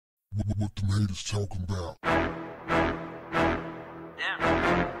What the haters talking about? Yeah.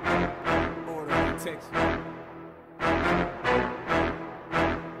 Order and protection.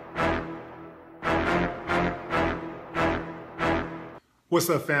 What's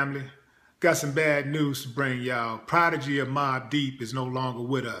up, family? Got some bad news to bring y'all. Prodigy of Mobb Deep is no longer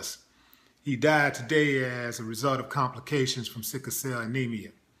with us. He died today as a result of complications from sickle cell anemia.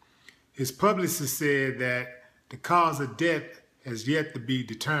 His publicist said that the cause of death has yet to be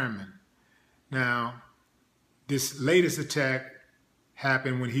determined. Now, this latest attack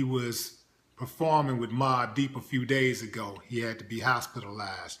happened when he was performing with Mobb Deep a few days ago. He had to be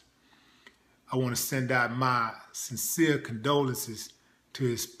hospitalized. I want to send out my sincere condolences to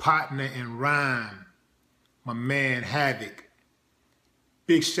his partner in rhyme, my man Havoc.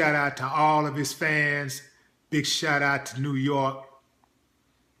 Big shout out to all of his fans. Big shout out to New York.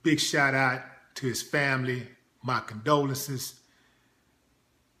 Big shout out to his family. My condolences.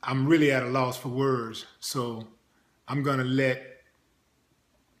 I'm really at a loss for words, so I'm gonna let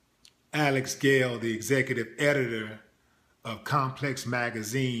Alex Gale, the executive editor of Complex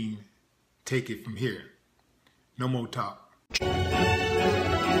Magazine, take it from here. No more talk.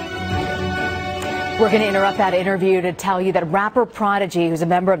 We're going to interrupt that interview to tell you that rapper Prodigy, who's a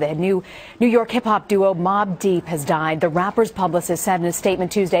member of the New York hip-hop duo Mobb Deep, has died. The rapper's publicist said in a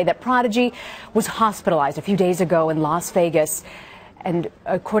statement Tuesday that Prodigy was hospitalized a few days ago in Las Vegas, and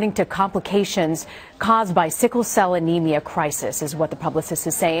according to complications caused by sickle cell anemia crisis, is what the publicist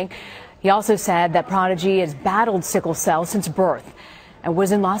is saying. He also said that Prodigy has battled sickle cell since birth and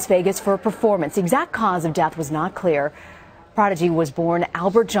was in Las Vegas for a performance. The exact cause of death was not clear. Prodigy was born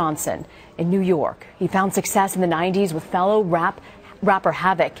Albert Johnson in New York. He found success in the 90s with fellow rapper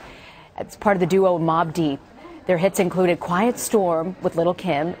Havoc as part of the duo Mobb Deep. Their hits included Quiet Storm with Lil'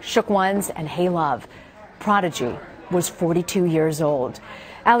 Kim, Shook Ones, and Hey Love. Prodigy was 42 years old.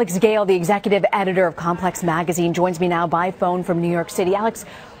 Alex Gale, the executive editor of Complex Magazine, joins me now by phone from New York City. Alex,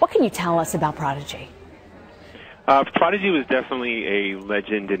 what can you tell us about Prodigy? Prodigy was definitely a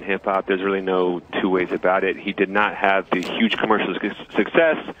legend in hip-hop. There's really no two ways about it. He did not have the huge commercial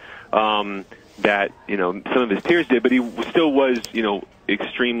success that, some of his peers did, but he still was,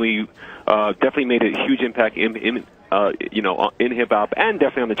 extremely, definitely made a huge impact in hip-hop and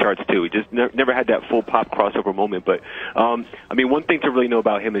definitely on the charts, too. He just never had that full pop crossover moment. But, one thing to really know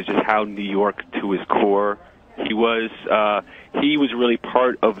about him is just how New York to his core he was. He was really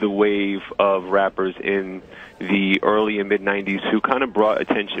part of the wave of rappers in the early and mid-'90s who kind of brought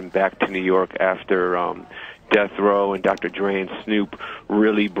attention back to New York after Death Row and Dr. Dre and Snoop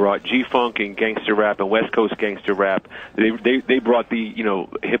really brought G-Funk and gangster rap and West Coast gangster rap. They brought the,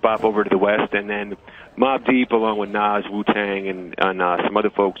 hip-hop over to the West, and then Mobb Deep, along with Nas, Wu-Tang, and some other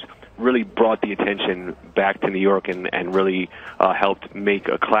folks, really brought the attention back to New York and really helped make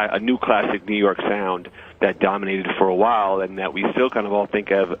a new classic New York sound that dominated for a while and that we still kind of all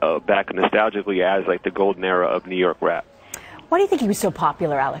think of back nostalgically as like the golden era of New York rap. Why do you think he was so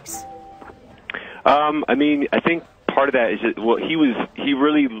popular, Alex? I think part of that is just, well, he was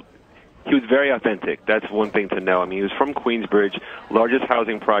very authentic. That's one thing to know. He was from Queensbridge, largest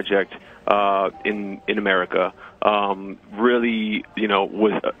housing project in America. Really,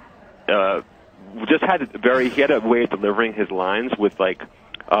 was just he had a way of delivering his lines with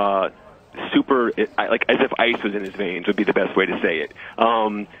super, like as if ice was in his veins would be the best way to say it.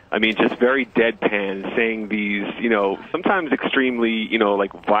 Just very deadpan, saying these, sometimes extremely,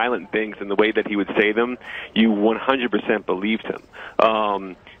 violent things, and the way that he would say them, you 100% believed him.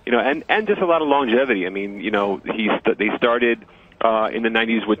 And just a lot of longevity. They started in the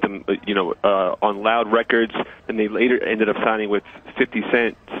 90s with them, on Loud Records, and they later ended up signing with 50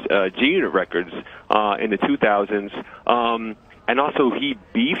 Cent's G-Unit Records in the 2000s. And also, he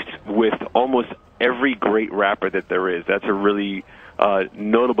beefed with almost every great rapper that there is. That's a really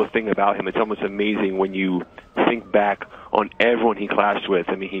notable thing about him. It's almost amazing when you think back on everyone he clashed with.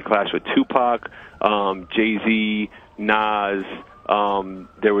 He clashed with Tupac, Jay-Z, Nas.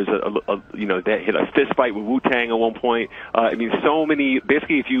 There was that hit a fist fight with Wu-Tang at one point. So many.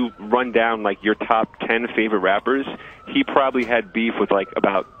 Basically, if you run down your top 10 favorite rappers, he probably had beef with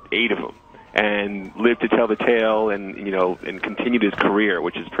about 8 of them, and lived to tell the tale, and continued his career,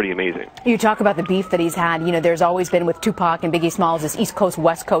 which is pretty amazing. You talk about the beef that he's had. There's always been with Tupac and Biggie Smalls, this East Coast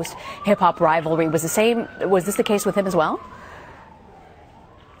West Coast hip hop rivalry. Was this the case with him as well?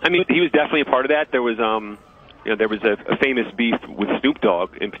 He was definitely a part of that. There was there was a famous beef with Snoop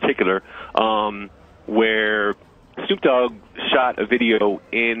Dogg in particular, where Snoop Dogg shot a video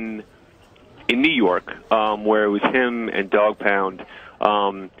in New York, where it was him and Dogg Pound,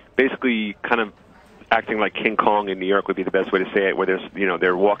 basically kind of acting like King Kong in New York would be the best way to say it, where there's,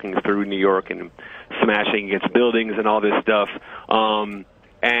 they're walking through New York and smashing against buildings and all this stuff. And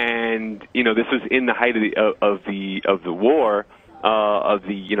this was in the height of the war, of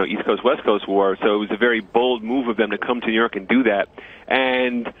the East Coast West Coast war. So it was a very bold move of them to come to New York and do that.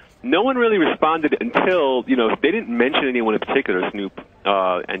 And no one really responded until they didn't mention anyone in particular, Snoop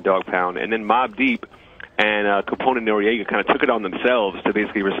and Dogg Pound, and then Mobb Deep and Capone and Noriega kind of took it on themselves to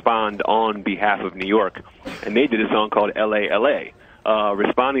basically respond on behalf of New York, and they did a song called "L.A. L.A."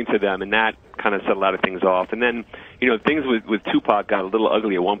 Responding to them, and that kind of set a lot of things off. And then, things with Tupac got a little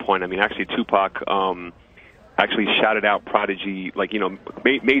ugly at one point. I mean, actually, Tupac actually shouted out Prodigy,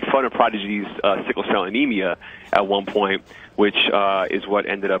 made fun of Prodigy's sickle cell anemia at one point, which is what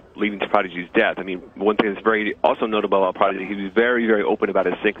ended up leading to Prodigy's death. I mean, one thing that's very also notable about Prodigy, he was very, very open about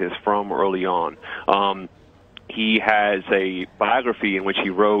his sickness from early on. He has a biography in which he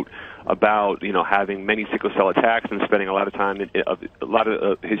wrote about having many sickle cell attacks and spending a lot of time a lot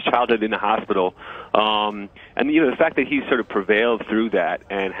of his childhood in the hospital, and the fact that he sort of prevailed through that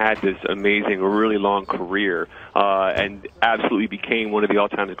and had this amazing, really long career, and absolutely became one of the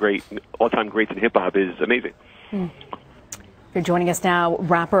all-time greats in hip hop is amazing. You're joining us now.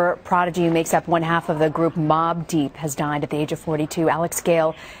 Rapper Prodigy, who makes up one half of the group Mobb Deep, has died at the age of 42. Alex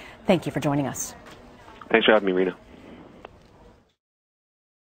Gale, thank you for joining us. Thanks for having me, Rena.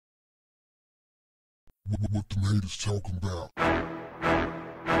 What the haters talking about?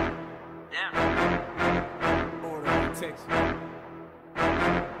 Order, Texas.